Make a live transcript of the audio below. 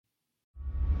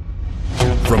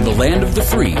From the land of the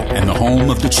free and the home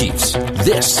of the Chiefs,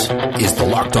 this is the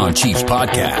Locked On Chiefs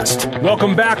podcast.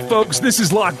 Welcome back, folks. This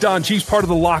is Locked On Chiefs, part of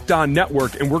the Locked On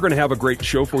Network, and we're going to have a great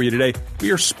show for you today.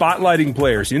 We are spotlighting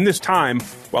players. In this time,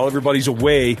 while everybody's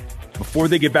away, before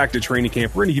they get back to training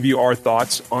camp, we're going to give you our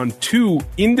thoughts on two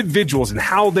individuals and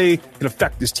how they can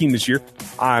affect this team this year.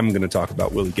 I'm going to talk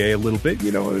about Willie Gay a little bit.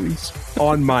 You know, he's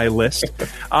on my list.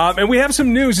 And we have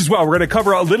some news as well. We're going to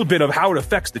cover a little bit of how it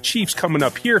affects the Chiefs coming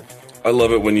up here. I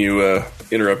love it when you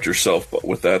interrupt yourself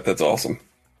with that. That's awesome.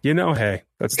 You know, hey,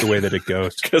 that's the way that it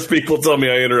goes. Because people tell me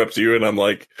I interrupt you, and I'm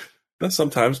like, that's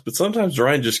sometimes. But sometimes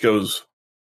Ryan just goes.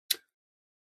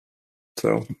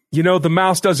 So, you know, the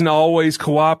mouse doesn't always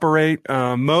cooperate,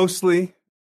 mostly,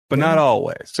 but not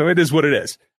always. So it is what it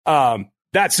is.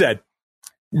 That said,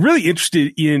 really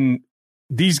interested in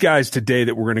these guys today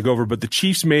that we're going to go over, but the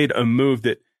Chiefs made a move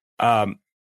that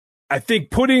I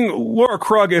think putting Laura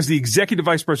Krug as the executive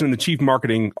vice president and the chief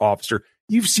marketing officer,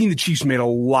 you've seen the Chiefs made a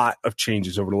lot of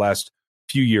changes over the last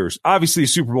few years. Obviously, the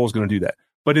Super Bowl is going to do that.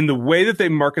 But in the way that they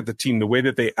market the team, the way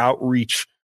that they outreach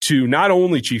to not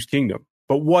only Chiefs Kingdom,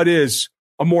 but what is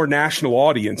a more national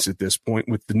audience at this point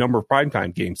with the number of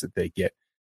primetime games that they get.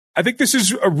 I think this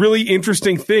is a really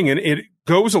interesting thing, and it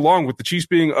goes along with the Chiefs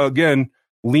being, again,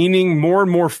 leaning more and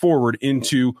more forward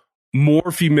into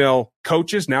more female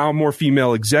coaches, now more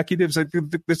female executives. I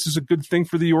think this is a good thing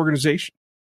for the organization.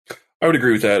 I would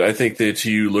agree with that. I think that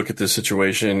you look at this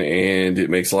situation and it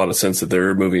makes a lot of sense that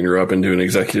they're moving her up into an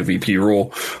executive VP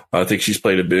role. I think she's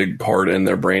played a big part in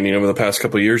their branding over the past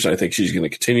couple of years. And I think she's going to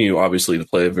continue, obviously, to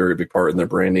play a very big part in their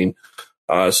branding.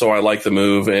 So I like the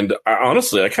move. And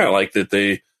honestly, I kind of like that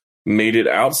they made it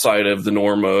outside of the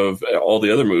norm of all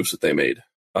the other moves that they made.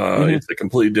 It's a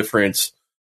completely different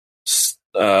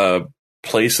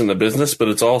place in the business, but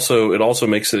it also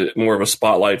makes it more of a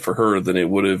spotlight for her than it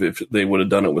would have if they would have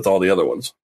done it with all the other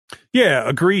ones. Yeah,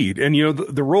 agreed. And, you know,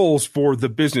 the roles for the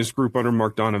business group under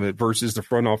Mark Donovan versus the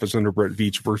front office under Brett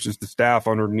Veach versus the staff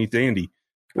underneath Andy.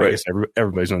 Right. I guess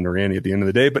everybody's under Andy at the end of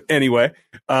the day. But anyway,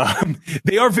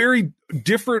 they are very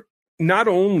different, not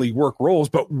only work roles,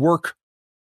 but work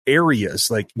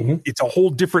areas. Like it's a whole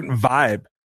different vibe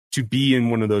to be in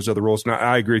one of those other roles. And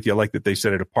I agree with you. I like that they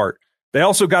set it apart. They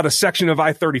also got a section of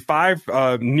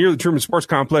I-35 near the Truman Sports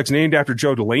Complex named after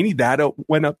Joe Delaney. That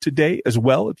went up today as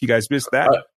well, if you guys missed that.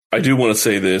 I do want to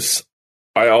say this.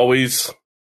 I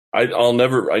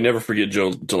never forget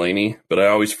Joe Delaney, but I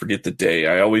always forget the day.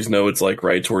 I always know it's like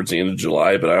right towards the end of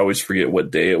July, but I always forget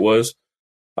what day it was.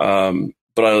 But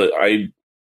I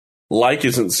like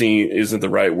isn't the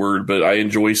right word, but I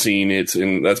enjoy seeing it,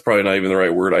 and that's probably not even the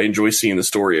right word. I enjoy seeing the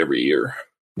story every year.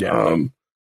 Yeah.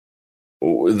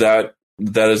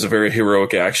 That is a very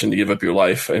heroic action to give up your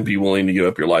life and be willing to give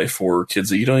up your life for kids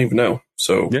that you don't even know.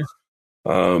 So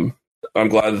I'm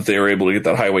glad that they were able to get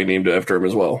that highway named after him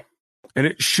as well. And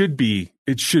it should be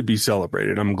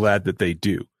celebrated. I'm glad that they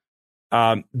do.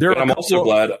 I'm also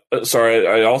glad.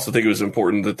 I also think it was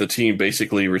important that the team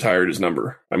basically retired his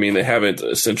number. I mean, they haven't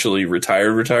essentially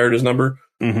retired his number,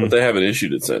 but they haven't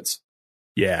issued it since.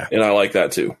 Yeah. And I like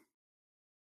that too.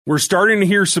 We're starting to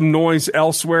hear some noise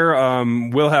elsewhere.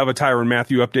 We'll have a Tyrann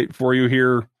Mathieu update for you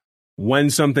here when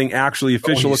something actually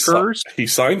official occurs. He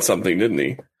signed something, didn't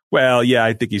he? Well, yeah,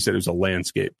 I think he said it was a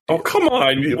landscape. Oh, come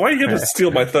on. Why are you going to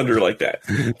steal my thunder like that?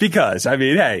 Because, I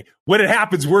mean, hey, when it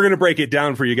happens, we're going to break it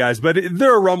down for you guys. But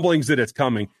there are rumblings that it's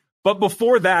coming. But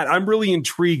before that, I'm really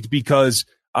intrigued because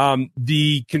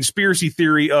the conspiracy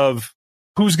theory of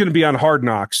who's going to be on Hard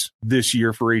Knocks this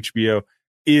year for HBO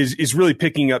is really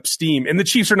picking up steam. And the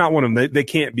Chiefs are not one of them. They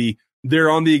can't be. They're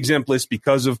on the exempt list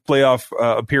because of playoff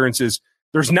appearances.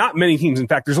 There's not many teams. In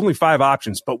fact, there's only 5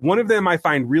 options. But one of them I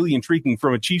find really intriguing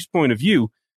from a Chiefs point of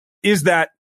view is that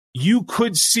you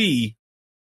could see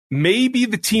maybe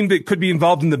the team that could be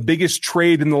involved in the biggest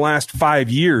trade in the last 5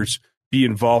 years be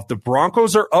involved. The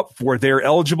Broncos are up for it. They're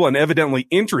eligible and evidently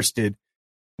interested.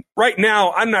 Right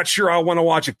now, I'm not sure I want to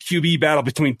watch a QB battle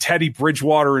between Teddy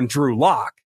Bridgewater and Drew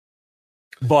Lock.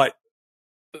 But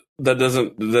that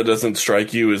doesn't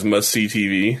strike you as must-see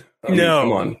TV?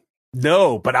 Come on.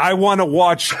 No, but I want to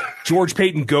watch George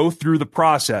Payton go through the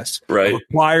process of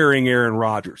acquiring Aaron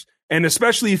Rodgers. And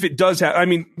especially if it does happen, I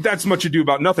mean, that's much ado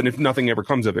about nothing if nothing ever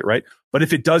comes of it, right? But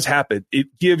if it does happen, it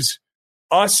gives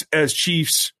us as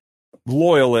Chiefs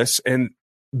loyalists and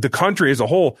the country as a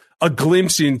whole a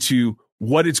glimpse into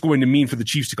what it's going to mean for the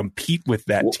Chiefs to compete with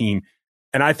that team.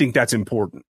 And I think that's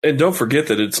important. And don't forget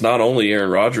that it's not only Aaron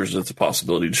Rodgers that's a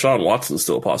possibility. Deshaun Watson's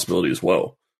still a possibility as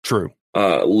well. True.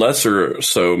 Lesser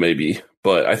so maybe,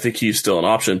 but I think he's still an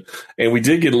option. And we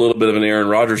did get a little bit of an Aaron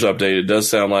Rodgers update. It does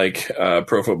sound like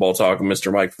Pro Football Talk and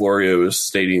Mr. Mike Florio is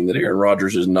stating that Aaron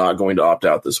Rodgers is not going to opt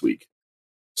out this week.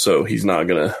 So he's not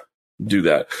going to do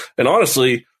that. And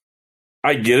honestly,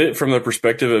 I get it from the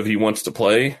perspective of he wants to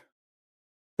play.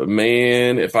 But,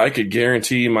 man, if I could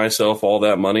guarantee myself all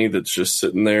that money that's just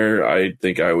sitting there, I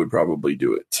think I would probably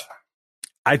do it.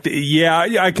 I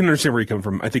can understand where you come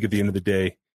from. I think at the end of the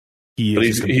day,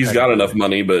 he's got enough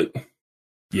money, but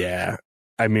yeah,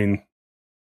 I mean,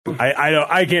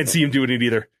 I can't see him doing it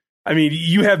either. I mean,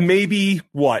 you have maybe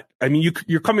what? I mean,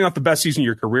 you're coming off the best season of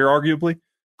your career, arguably,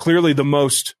 clearly the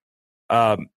most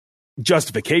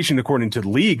justification according to the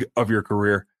league of your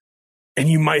career, and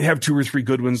you might have 2 or 3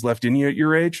 good ones left in you at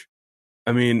your age.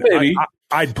 I mean,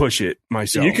 I'd push it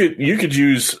myself. You could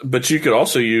use, but you could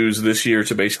also use this year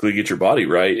to basically get your body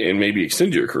right and maybe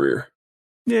extend your career.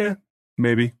 Yeah,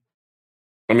 maybe.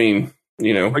 I mean,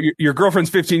 your girlfriend's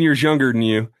 15 years younger than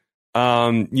you.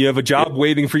 You have a job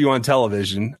waiting for you on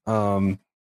television. I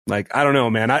don't know,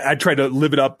 man. I tried to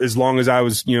live it up as long as I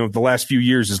was, the last few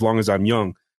years, as long as I'm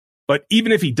young. But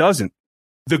even if he doesn't,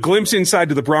 the glimpse inside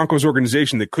to the Broncos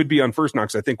organization that could be on First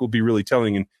Knocks, I think will be really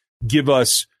telling and give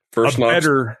us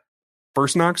better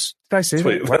First Knocks. Did I say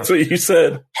that? That's what you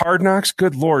said. Hard Knocks.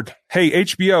 Good Lord. Hey,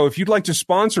 HBO, if you'd like to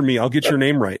sponsor me, I'll get your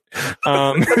name right.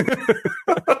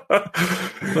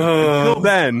 Until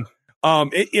then,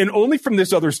 and only from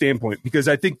this other standpoint, because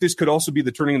I think this could also be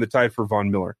the turning of the tide for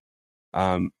Von Miller.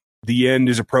 The end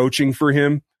is approaching for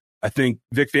him. I think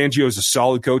Vic Fangio is a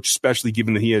solid coach, especially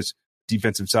given that he has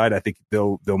defensive side. I think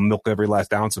they'll milk every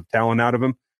last ounce of talent out of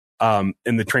him. And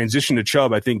the transition to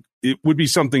Chubb, I think it would be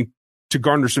something to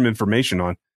garner some information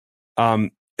on.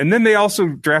 And then they also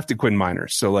drafted Quinn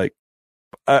Miners. So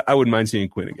I wouldn't mind seeing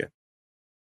Quinn again.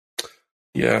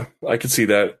 Yeah, I could see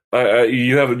that.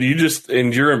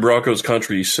 You're in Broncos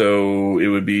country, so it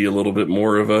would be a little bit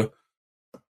more of a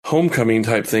homecoming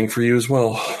type thing for you as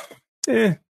well.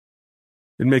 It'd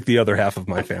make the other half of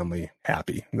my family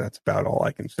happy. That's about all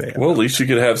I can say. Well, at least you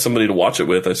could have somebody to watch it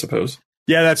with, I suppose.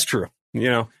 Yeah, that's true.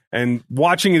 And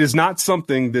watching it is not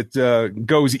something that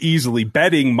goes easily.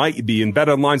 Betting might be, and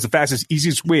BetOnline's the fastest,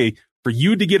 easiest way for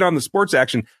you to get on the sports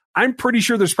action. I'm pretty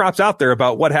sure there's props out there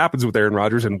about what happens with Aaron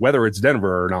Rodgers and whether it's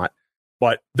Denver or not.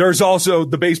 But there's also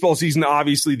the baseball season,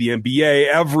 obviously the NBA,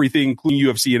 everything, including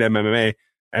UFC and MMA.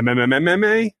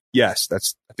 MMA? Yes,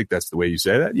 I think that's the way you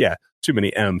say that. Yeah, too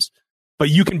many M's. But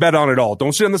you can bet on it all.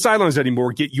 Don't sit on the sidelines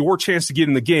anymore. Get your chance to get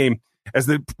in the game as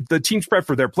the teams prep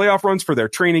for their playoff runs, for their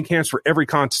training camps, for every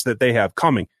contest that they have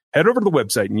coming. Head over to the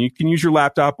website, and you can use your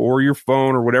laptop or your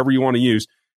phone or whatever you want to use,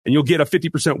 and you'll get a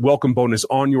 50% welcome bonus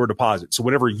on your deposit. So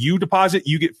whatever you deposit,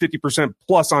 you get 50%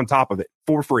 plus on top of it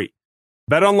for free.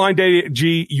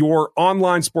 BetOnline.ag, your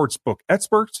online sportsbook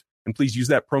experts, and please use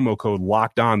that promo code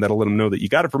LOCKEDON. That'll let them know that you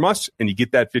got it from us, and you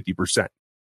get that 50%.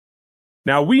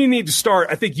 Now, we need to start.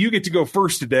 I think you get to go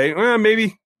first today.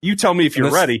 Maybe you tell me if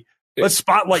you're ready. Let's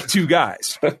spotlight 2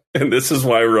 guys. And this is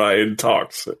why Ryan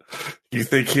talks. You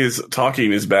think his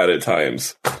talking is bad at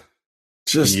times.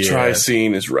 Just try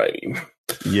seeing his writing.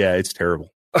 Yeah, it's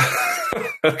terrible.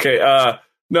 Okay.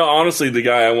 No, honestly, the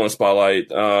guy I want to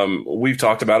spotlight, we've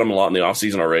talked about him a lot in the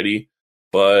offseason already.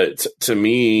 But to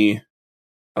me,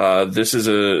 this is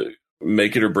a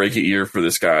make it or break it year for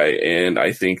this guy. And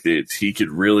I think that he could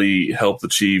really help the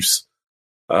Chiefs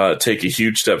take a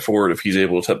huge step forward if he's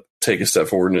able to take a step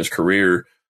forward in his career.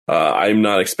 I'm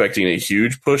not expecting a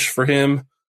huge push for him,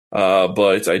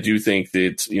 but I do think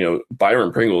that,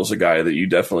 Byron Pringle is a guy that you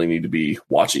definitely need to be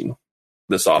watching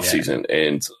this offseason,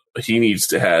 and he needs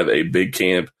to have a big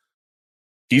camp.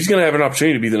 He's going to have an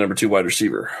opportunity to be the number 2 wide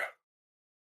receiver.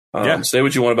 Say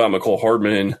what you want about McCole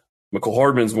Hardman. McCole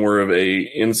Hardman's more of a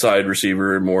inside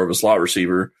receiver, more of a slot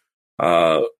receiver.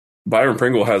 Byron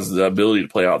Pringle has the ability to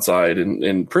play outside,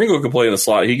 and Pringle can play in the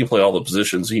slot. He can play all the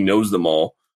positions. He knows them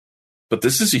all. But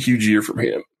this is a huge year for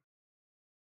him.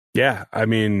 Yeah, I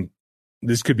mean,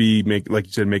 this could be, like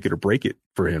you said, make it or break it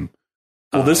for him.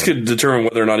 Well, this could determine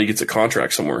whether or not he gets a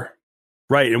contract somewhere.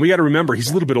 Right, and we got to remember, he's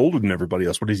a little bit older than everybody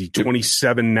else. What is he,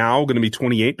 27 now, going to be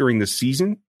 28 during the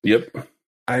season? Yep.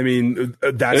 I mean,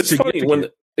 that's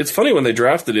significant. It's funny when they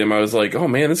drafted him, I was like, oh,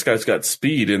 man, this guy's got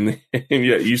speed. And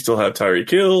yet you still have Tyreek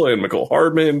Hill and McCole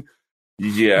Hardman.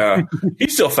 Yeah,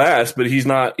 he's still fast, but he's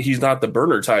not the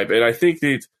burner type. And I think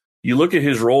that you look at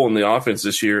his role in the offense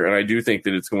this year, and I do think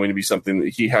that it's going to be something that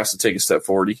he has to take a step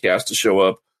forward. He has to show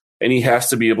up, and he has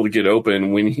to be able to get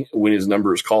open when his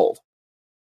number is called.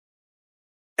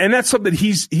 And that's something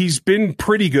he's been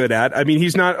pretty good at. I mean,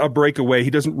 he's not a breakaway. He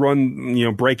doesn't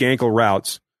run, break ankle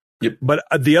routes. Yep. But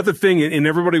the other thing, and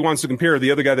everybody wants to compare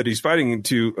the other guy that he's fighting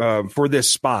to for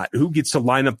this spot, who gets to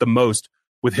line up the most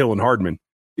with Hill and Hardman,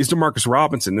 is DeMarcus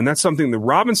Robinson. And that's something that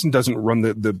Robinson doesn't run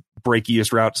the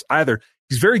breakiest routes either.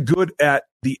 He's very good at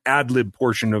the ad-lib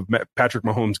portion of Patrick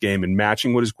Mahomes' game and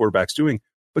matching what his quarterback's doing,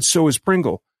 but so is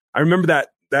Pringle. I remember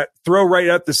that throw right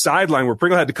at the sideline where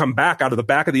Pringle had to come back out of the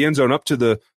back of the end zone up to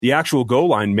the actual goal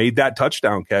line, made that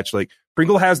touchdown catch. Like,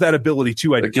 Pringle has that ability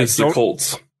too. Against the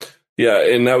Colts. Yeah,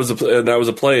 and that was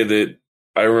a play that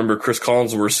I remember Chris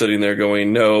Collinsworth sitting there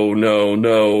going, no, no,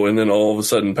 no, and then all of a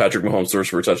sudden Patrick Mahomes throws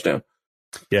for a touchdown.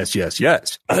 Yes. Yeah,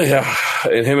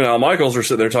 and him and Al Michaels were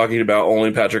sitting there talking about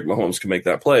only Patrick Mahomes can make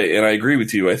that play, and I agree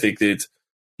with you. I think that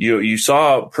you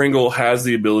saw Pringle has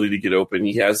the ability to get open.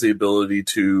 He has the ability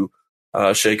to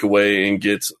shake away and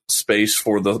get space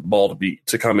for the ball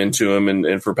to come into him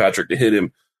and for Patrick to hit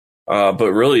him.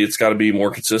 But really, it's got to be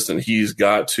more consistent. He's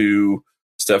got to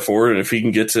step forward, and if he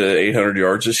can get to 800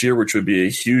 yards this year, which would be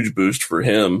a huge boost for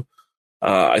him,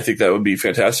 I think that would be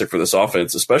fantastic for this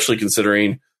offense, especially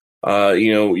considering,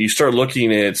 you start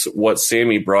looking at what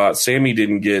Sammy brought. Sammy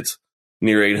didn't get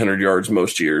near 800 yards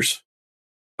most years.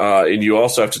 And you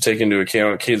also have to take into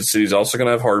account Kansas City's also going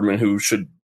to have Hardman, who should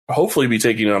hopefully be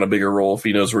taking on a bigger role if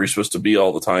he knows where he's supposed to be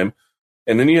all the time.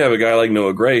 And then you have a guy like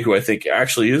Noah Gray, who I think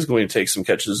actually is going to take some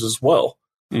catches as well.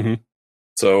 Mm-hmm.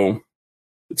 So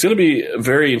it's going to be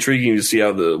very intriguing to see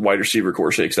how the wide receiver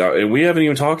core shakes out. And we haven't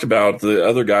even talked about the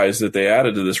other guys that they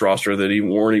added to this roster that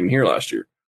weren't even here last year.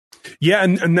 Yeah,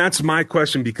 and that's my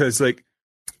question, because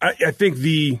I think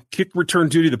the kick return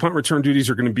duty, the punt return duties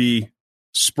are going to be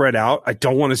spread out. I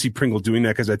don't want to see Pringle doing that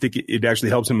because I think it actually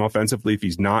helps him offensively if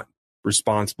he's not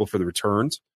responsible for the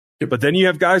returns. Yep. But then you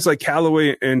have guys like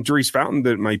Callaway and Dries Fountain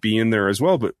that might be in there as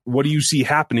well. But what do you see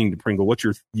happening to Pringle? What's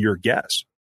your guess?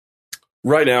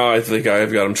 Right now, I think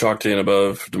I've got him chalked in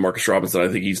above DeMarcus Robinson. I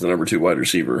think he's the number 2 wide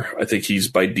receiver. I think he's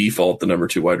by default the number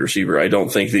 2 wide receiver. I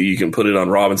don't think that you can put it on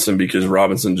Robinson because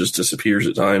Robinson just disappears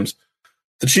at times.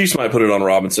 The Chiefs might put it on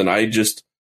Robinson.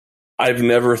 I've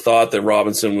never thought that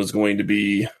Robinson was going to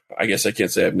be, I guess I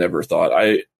can't say I've never thought.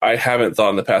 I haven't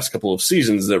thought in the past couple of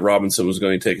seasons that Robinson was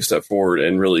going to take a step forward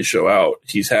and really show out.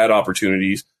 He's had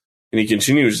opportunities, and he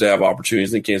continues to have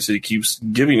opportunities, and Kansas City keeps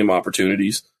giving him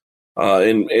opportunities.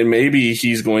 And maybe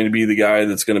he's going to be the guy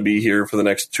that's going to be here for the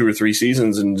next 2 or 3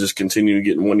 seasons and just continue to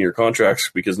get in 1-year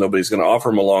contracts because nobody's going to offer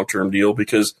him a long-term deal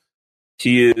because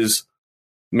he is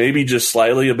maybe just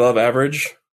slightly above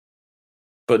average,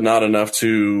 but not enough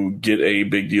to get a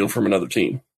big deal from another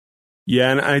team. Yeah,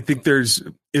 and I think there's,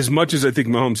 as much as I think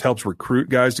Mahomes helps recruit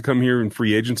guys to come here in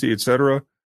free agency, et cetera,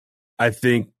 I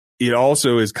think it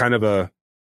also is kind of a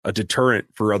deterrent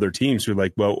for other teams who are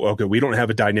like, well, okay, we don't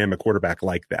have a dynamic quarterback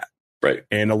like that. Right.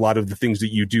 And a lot of the things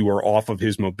that you do are off of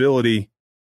his mobility.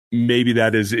 Maybe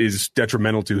that is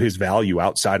detrimental to his value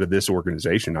outside of this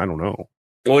organization. I don't know.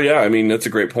 Well, yeah, I mean, that's a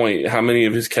great point. How many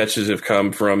of his catches have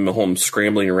come from Mahomes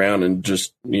scrambling around and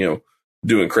just,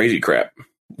 doing crazy crap?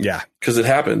 Yeah. Because it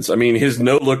happens. I mean, his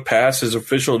no-look pass, his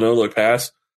official no-look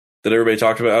pass that everybody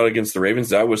talked about against the Ravens,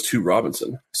 that was to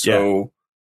Robinson. So,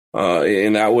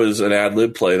 and that was an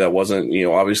ad-lib play that wasn't,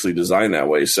 obviously designed that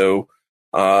way. So,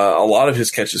 a lot of his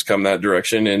catches come that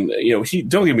direction. And, he,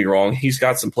 don't get me wrong, he's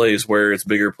got some plays where it's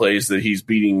bigger plays that he's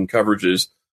beating coverages.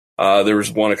 There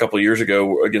was one a couple of years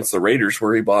ago against the Raiders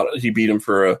where he beat him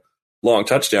for a long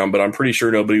touchdown, but I'm pretty sure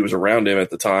nobody was around him at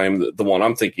the time, the one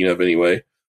I'm thinking of anyway.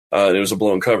 It was a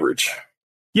blown coverage.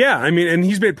 Yeah, I mean, and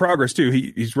he's made progress too.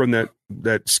 He's run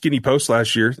that skinny post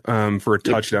last year for a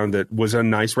touchdown that was a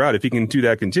nice route. If he can do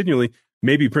that continually,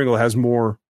 maybe Pringle has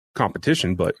more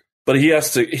competition, but he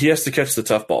has to catch the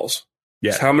tough balls.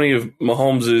 Yeah. How many of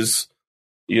Mahomes'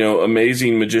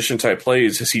 amazing magician type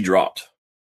plays has he dropped?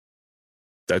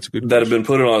 That's a good that have been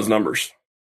put on his numbers.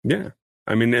 Yeah.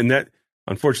 I mean, and that,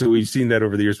 unfortunately, we've seen that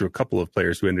over the years with a couple of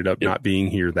players who ended up not being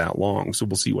here that long. So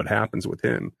we'll see what happens with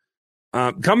him.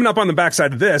 Coming up on the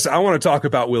backside of this, I want to talk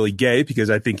about Willie Gay because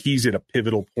I think he's at a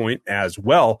pivotal point as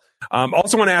well.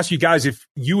 Also want to ask you guys if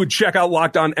you would check out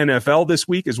Locked On NFL this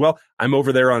week as well. I'm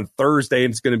over there on Thursday,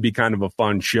 and it's going to be kind of a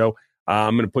fun show.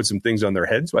 I'm going to put some things on their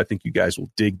heads, so I think you guys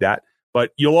will dig that.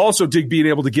 But you'll also dig being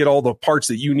able to get all the parts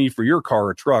that you need for your car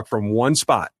or truck from one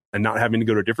spot and not having to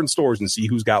go to different stores and see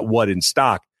who's got what in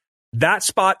stock. That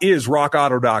spot is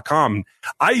rockauto.com.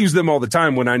 I use them all the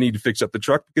time when I need to fix up the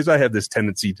truck because I have this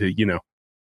tendency to,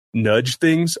 nudge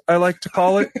things, I like to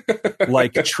call it,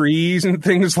 like trees and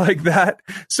things like that.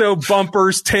 So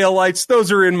bumpers, taillights,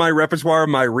 those are in my repertoire,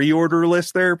 my reorder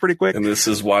list there pretty quick. And this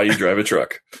is why you drive a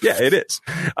truck. Yeah, it is.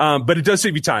 But it does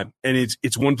save you time, and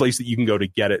it's one place that you can go to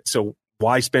get it. So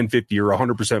why spend 50 or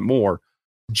 100% more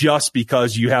just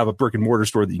because you have a brick and mortar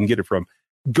store that you can get it from.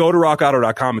 Go to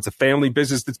rockauto.com. It's a family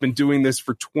business that's been doing this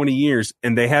for 20 years,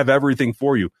 and they have everything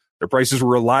for you. Their prices are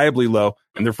reliably low,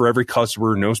 and they're for every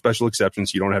customer, no special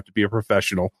exceptions. You don't have to be a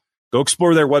professional. Go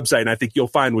explore their website, and I think you'll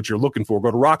find what you're looking for.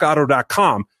 Go to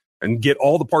rockauto.com and get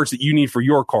all the parts that you need for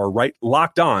your car, right?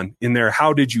 Locked on in their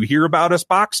How Did You Hear About Us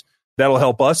box. That'll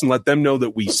help us and let them know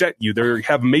that we sent you. They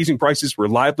have amazing prices,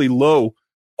 reliably low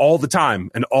all the time,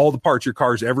 and all the parts your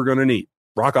car's ever going to need.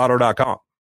 rockauto.com.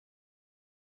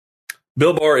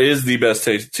 Built Bar is the best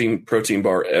tasting protein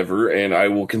bar ever, and I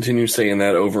will continue saying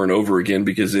that over and over again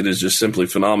because it is just simply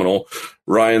phenomenal.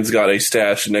 Ryan's got a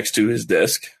stash next to his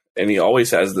desk, and he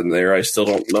always has them there. I still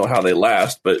don't know how they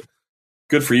last, but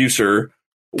good for you, sir.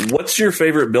 What's your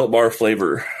favorite Built Bar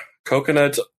flavor?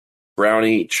 Coconut,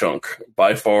 brownie, chunk.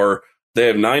 By far, they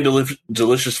have 9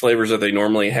 delicious flavors that they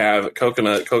normally have.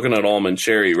 Coconut, almond,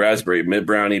 cherry, raspberry, mint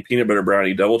brownie, peanut butter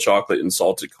brownie, double chocolate, and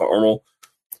salted caramel.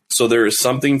 So there is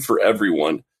something for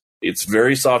everyone. It's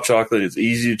very soft chocolate. It's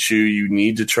easy to chew. You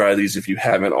need to try these if you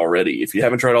haven't already. If you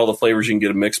haven't tried all the flavors, you can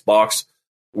get a mixed box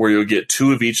where you'll get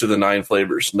 2 of each of the 9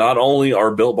 flavors. Not only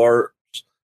are Built Bar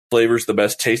flavors the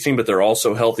best tasting, but they're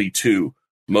also healthy too.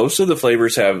 Most of the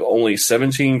flavors have only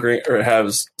 17 grams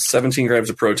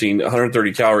of protein,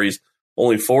 130 calories,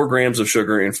 only 4 grams of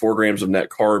sugar, and 4 grams of net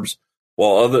carbs,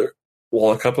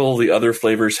 while a couple of the other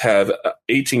flavors have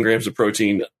 18 grams of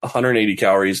protein, 180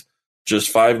 calories, just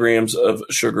 5 grams of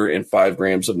sugar, and 5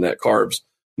 grams of net carbs.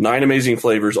 9 amazing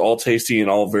flavors, all tasty and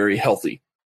all very healthy.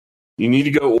 You need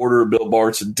to go order a Built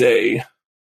Bar today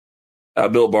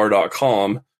at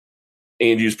BuiltBar.com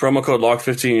and use promo code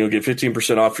LOCKED15. You'll get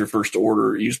 15% off your first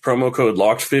order. Use promo code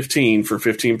LOCKED15 for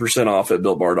 15% off at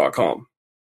BuiltBar.com.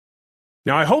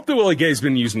 Now, I hope that Willie Gay's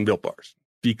been using Built Bars,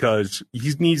 because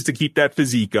he needs to keep that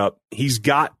physique up. He's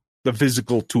got the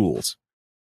physical tools.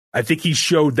 I think he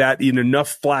showed that in enough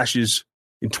flashes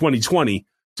in 2020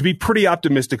 to be pretty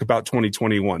optimistic about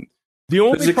 2021. The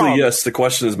only Physically, problem, yes. The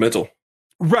question is mental.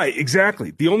 Right,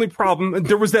 exactly. The only problem,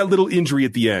 there was that little injury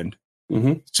at the end.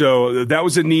 Mm-hmm. So that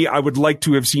was a knee. I would like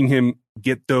to have seen him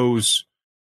get those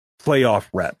playoff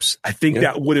reps. I think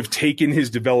that would have taken his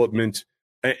development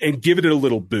and given it a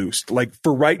little boost. Like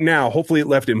for right now, hopefully it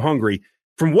left him hungry.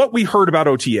 From what we heard about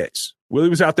OTAs, Willie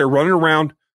was out there running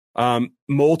around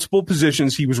multiple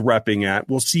positions he was repping at.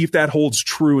 We'll see if that holds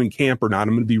true in camp or not. I'm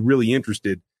going to be really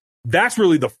interested. That's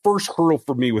really the first hurdle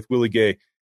for me with Willie Gay.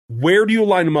 Where do you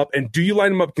line him up, and do you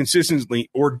line him up consistently,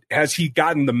 or has he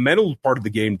gotten the mental part of the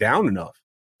game down enough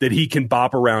that he can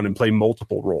bop around and play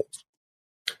multiple roles?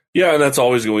 Yeah, and that's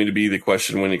always going to be the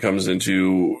question when it comes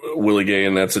into Willie Gay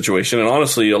in that situation. And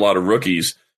honestly, a lot of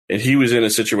rookies, and he was in a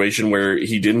situation where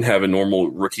he didn't have a normal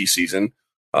rookie season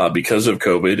because of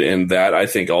COVID, and that I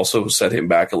think also set him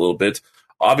back a little bit.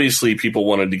 Obviously, people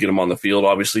wanted to get him on the field.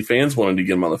 Obviously, fans wanted to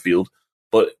get him on the field.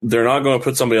 But they're not going to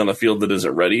put somebody on the field that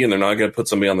isn't ready, and they're not going to put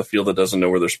somebody on the field that doesn't know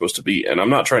where they're supposed to be. And I'm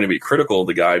not trying to be critical of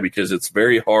the guy, because it's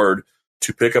very hard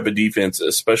to pick up a defense,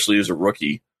 especially as a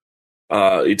rookie.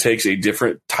 It takes a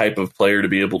different type of player to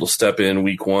be able to step in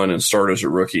week 1 and start as a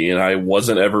rookie. And I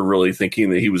wasn't ever really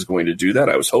thinking that he was going to do that.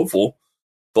 I was hopeful.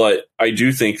 But I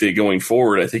do think that going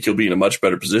forward, I think he'll be in a much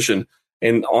better position.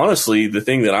 And honestly, the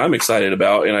thing that I'm excited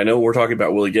about, and I know we're talking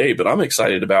about Willie Gay, but I'm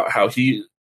excited about how he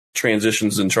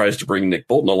transitions and tries to bring Nick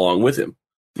Bolton along with him,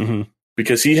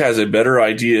 because he has a better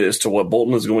idea as to what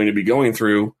Bolton is going to be going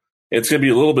through. It's going to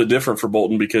be a little bit different for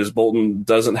Bolton, because Bolton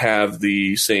doesn't have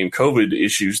the same COVID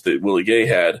issues that Willie Gay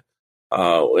had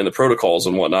in the protocols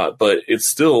and whatnot, but it's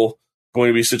still going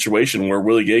to be a situation where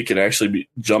Willie Gay can actually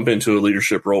jump into a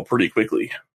leadership role pretty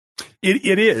quickly.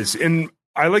 It is. And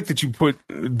I like that you put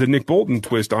the Nick Bolton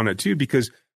twist on it too,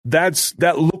 because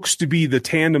that looks to be the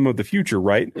tandem of the future,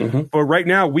 right? But right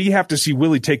now, we have to see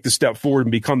Willie take the step forward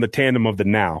and become the tandem of the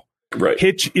now. Right.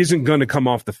 Hitch isn't going to come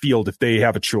off the field if they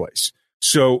have a choice.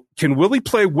 So can Willie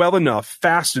play well enough,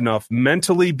 fast enough,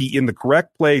 mentally be in the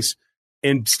correct place,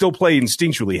 and still play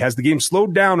instinctually? Has the game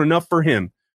slowed down enough for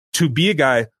him to be a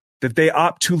guy that they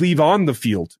opt to leave on the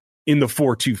field in the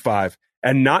 4-2-5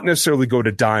 and not necessarily go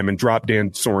to dime and drop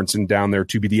Dan Sorensen down there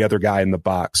to be the other guy in the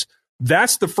box?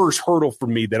 That's the first hurdle for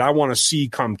me that I want to see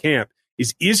come camp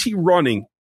is he running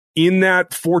in that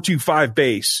 4-2-5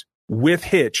 base with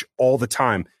Hitch all the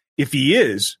time? If he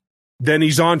is, then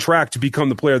he's on track to become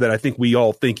the player that I think we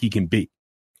all think he can be.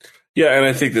 Yeah, and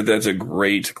I think that that's a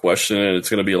great question, and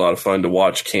it's going to be a lot of fun to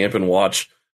watch camp and watch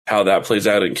how that plays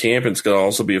out in camp. And it's going to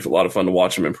also be a lot of fun to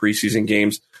watch him in preseason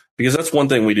games, because that's one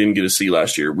thing we didn't get to see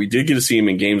last year. We did get to see him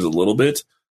in games a little bit,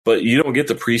 but you don't get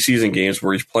the preseason games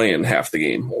where he's playing half the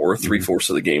game or 3/4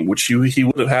 of the game, which he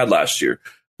would have had last year.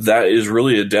 that is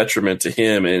really a detriment to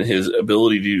him and his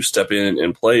ability to step in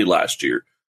and play last year.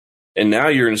 And now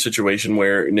you're in a situation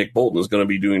where Nick Bolton is going to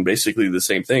be doing basically the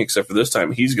same thing, except for this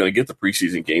time he's going to get the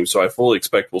preseason game. So I fully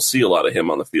expect we'll see a lot of him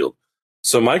on the field.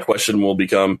 So my question will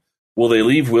become, will they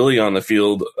leave Willie on the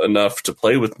field enough to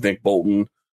play with Nick Bolton,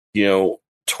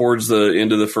 towards the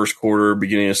end of the first quarter,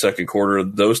 beginning of second quarter,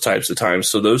 those types of times,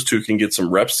 so those two can get some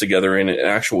reps together in an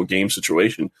actual game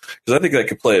situation? Because I think that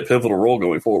could play a pivotal role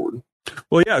going forward.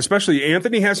 Well, yeah, especially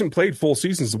Anthony hasn't played full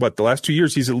seasons. The last 2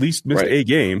 years he's at least missed a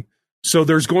game. So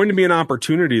there's going to be an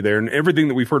opportunity there. And everything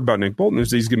that we've heard about Nick Bolton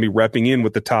is he's going to be repping in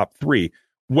with the top three.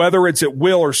 Whether it's at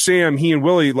Will or Sam, he and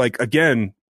Willie,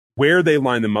 again, where they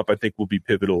line them up, I think will be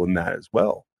pivotal in that as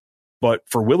well. But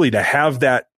for Willie to have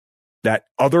that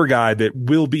other guy that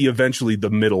will be eventually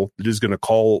the middle that is going to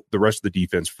call the rest of the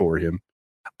defense for him,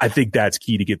 I think that's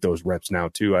key to get those reps now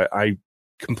too. I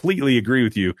completely agree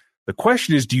with you. The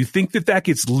question is, do you think that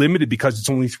gets limited because it's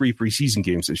only 3 preseason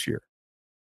games this year?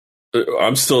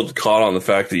 I'm still caught on the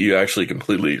fact that you actually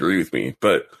completely agree with me,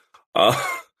 but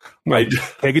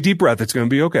take a deep breath. It's going to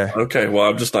be okay. Okay. Well,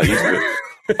 I'm just not used to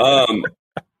it.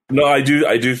 No, I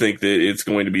do think that it's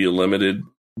going to be limited,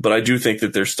 but I do think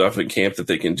that there's stuff in camp that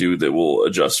they can do that will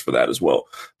adjust for that as well.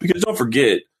 Because don't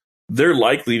forget, they're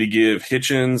likely to give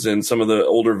Hitchens and some of the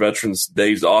older veterans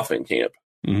days off in camp.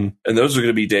 Mm-hmm. And those are going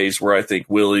to be days where I think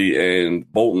Willie and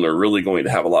Bolton are really going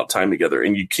to have a lot of time together.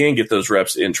 And you can get those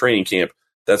reps in training camp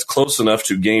that's close enough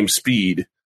to game speed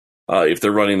if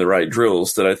they're running the right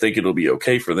drills that I think it'll be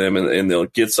okay for them, and they'll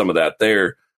get some of that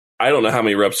there. I don't know how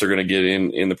many reps they're going to get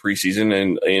in the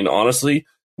preseason. And honestly,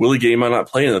 Willie Gay might not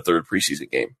play in the third preseason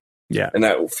game. Yeah. And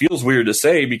that feels weird to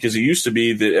say because it used to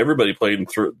be that everybody played in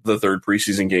the third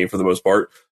preseason game for the most part.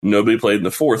 Nobody played in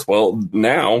the fourth. Well,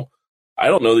 now I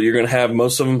don't know that you're going to have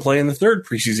most of them play in the third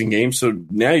preseason game. So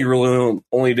now you're really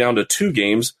only down to 2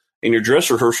 games, and your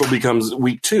dress rehearsal becomes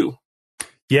week 2.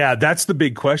 Yeah, that's the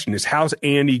big question is how's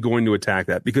Andy going to attack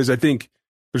that? Because I think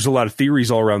there's a lot of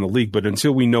theories all around the league, but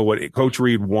until we know what Coach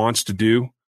Reed wants to do,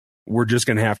 we're just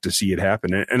going to have to see it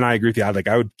happen. And I agree with you.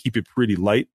 I would keep it pretty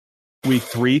light week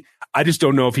 3. I just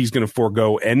don't know if he's going to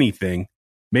forego anything.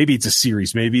 Maybe it's a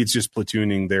series. Maybe it's just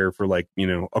platooning there for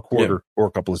a quarter or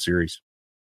a couple of series.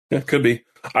 Yeah, could be.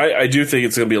 I do think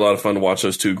it's going to be a lot of fun to watch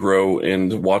those two grow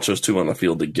and watch those two on the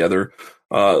field together.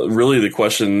 Really, the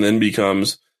question then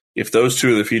becomes, if those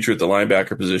two are the future at the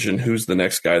linebacker position, who's the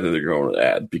next guy that they're going to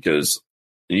add? Because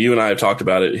you and I have talked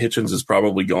about it. Hitchens is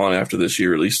probably gone after this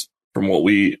year, at least from what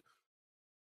we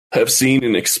have seen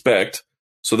and expect.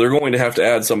 So they're going to have to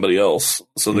add somebody else.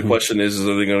 So the question is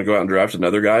are they going to go out and draft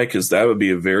another guy? Because that would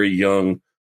be a very young,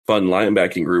 fun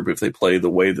linebacking group if they play the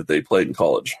way that they played in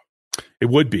college. It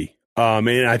would be. And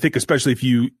I think especially if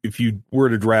you were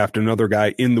to draft another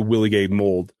guy in the Willie Gay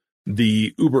mold,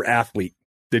 the uber athlete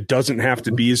that doesn't have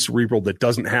to be as cerebral, that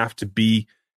doesn't have to be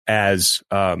as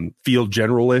field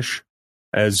general-ish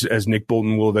as Nick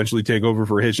Bolton will eventually take over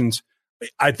for Hitchens,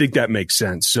 I think that makes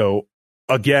sense. So,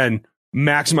 again,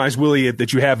 maximize Willie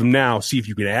that you have him now. See if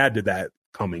you can add to that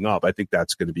coming up. I think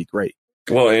that's going to be great.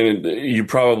 Well, and you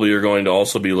probably are going to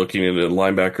also be looking at a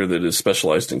linebacker that is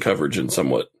specialized in coverage in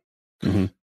somewhat. Mm-hmm.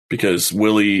 Because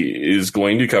Willie is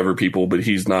going to cover people, but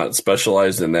he's not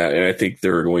specialized in that. And I think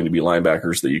there are going to be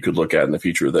linebackers that you could look at in the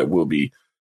future that will be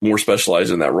more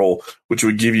specialized in that role, which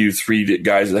would give you 3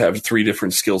 guys that have 3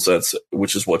 different skill sets,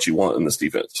 which is what you want in this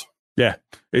defense. Yeah.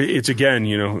 It's again,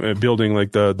 building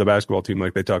like the basketball team,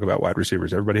 like they talk about wide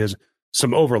receivers. Everybody has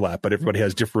some overlap, but everybody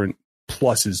has different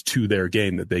pluses to their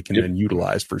game that they can then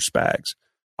utilize for Spags.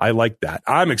 I like that.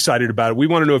 I'm excited about it. We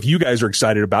want to know if you guys are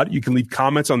excited about it. You can leave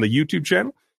comments on the YouTube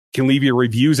channel. You can leave your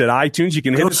reviews at iTunes. You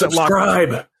can hit us at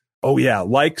subscribe. Oh yeah,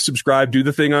 subscribe, do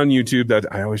the thing on YouTube.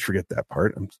 That I always forget that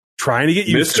part. I'm trying to get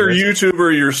used to Mr.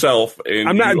 YouTuber yourself,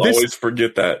 and always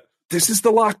forget that. This is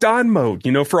the locked on mode.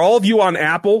 For all of you on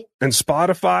Apple and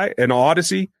Spotify and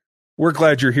Odyssey, we're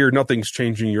glad you're here. Nothing's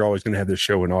changing. You're always going to have this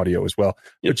show in audio as well.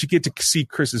 Yep. But you get to see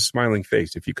Chris's smiling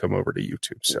face if you come over to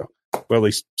YouTube. So, well, at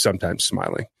least sometimes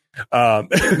smiling.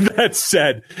 That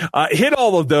said, hit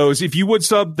all of those. If you would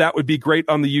sub, that would be great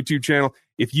on the YouTube channel.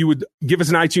 If you would give us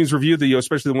an iTunes review,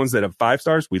 especially the ones that have 5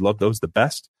 stars, we love those the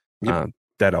best. Yep.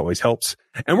 That always helps.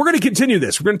 And we're going to continue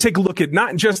this. We're going to take a look at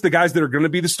not just the guys that are going to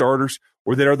be the starters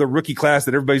or that are the rookie class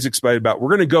that everybody's excited about. We're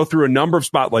going to go through a number of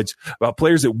spotlights about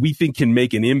players that we think can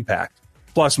make an impact,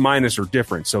 plus, minus, or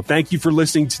different. So thank you for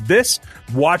listening to this,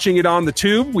 watching it on the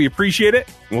tube. We appreciate it.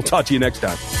 And we'll talk to you next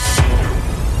time.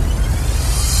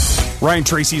 Ryan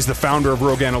Tracy is the founder of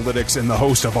Rogue Analytics and the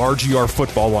host of RGR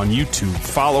Football on YouTube.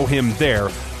 Follow him there.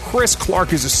 Chris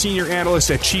Clark is a senior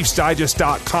analyst at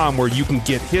ChiefsDigest.com, where you can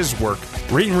get his work.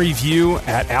 Rate and review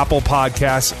at Apple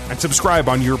Podcasts and subscribe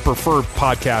on your preferred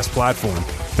podcast platform.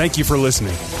 Thank you for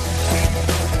listening.